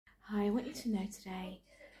Hi, I want you to know today,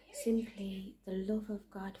 simply the love of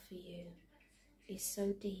God for you is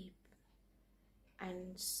so deep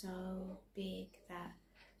and so big that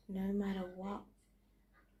no matter what,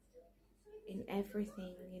 in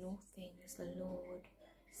everything, in all things, the Lord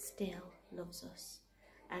still loves us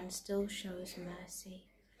and still shows mercy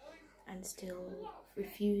and still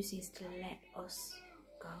refuses to let us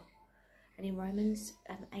go. And in Romans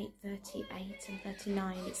 8:38 and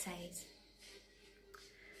 39 it says,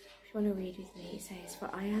 if you want to read with me, it says, "For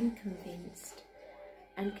I am convinced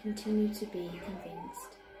and continue to be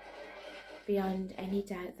convinced beyond any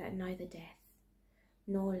doubt that neither death,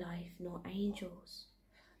 nor life, nor angels,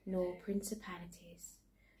 nor principalities,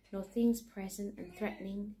 nor things present and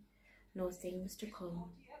threatening, nor things to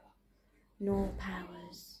come, nor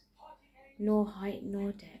powers, nor height,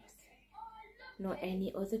 nor depth, nor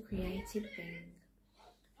any other created thing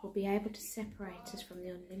will be able to separate us from the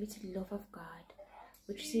unlimited love of God,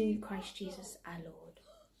 which is in Christ Jesus our Lord."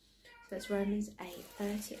 So that's Romans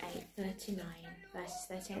 8:38, 39, verses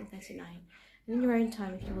 38 and 39. And in your own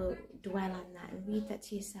time, if you will dwell on that and read that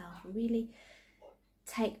to yourself and really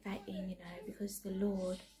take that in, you know, because the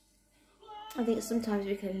Lord, I think sometimes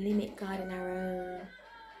we can limit God in our own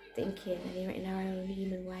thinking and in our own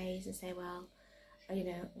human ways and say, well, you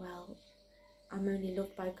know, well, I'm only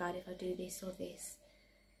loved by God if I do this or this.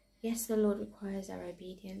 Yes, the Lord requires our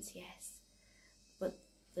obedience, yes, but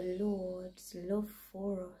the Lord's love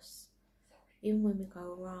for us, even when we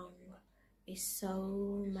go wrong, is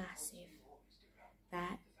so massive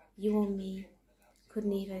that you or me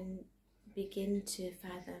couldn't even begin to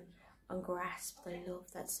fathom and grasp the love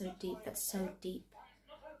that's so deep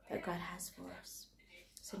that God has for us.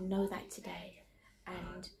 So know that today.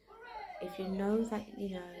 And if you know that,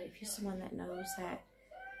 you know, if you're someone that knows that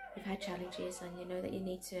you've had challenges and you know that you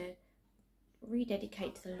need to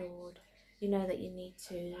rededicate to the Lord, you know that you need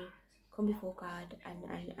to come before God and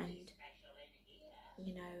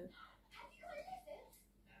you know,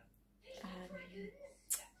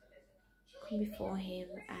 come before Him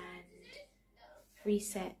and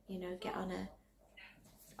reset, you know, get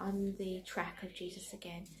on the track of Jesus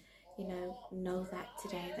again. You know that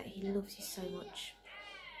today, that He loves you so much.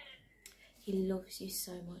 He loves you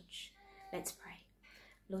so much. Let's pray.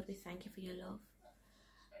 Lord, we thank you for your love.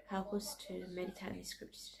 Help us to meditate on these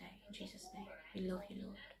scriptures today. In Jesus' name, we love you,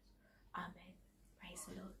 Lord. Amen. Praise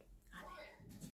the Lord.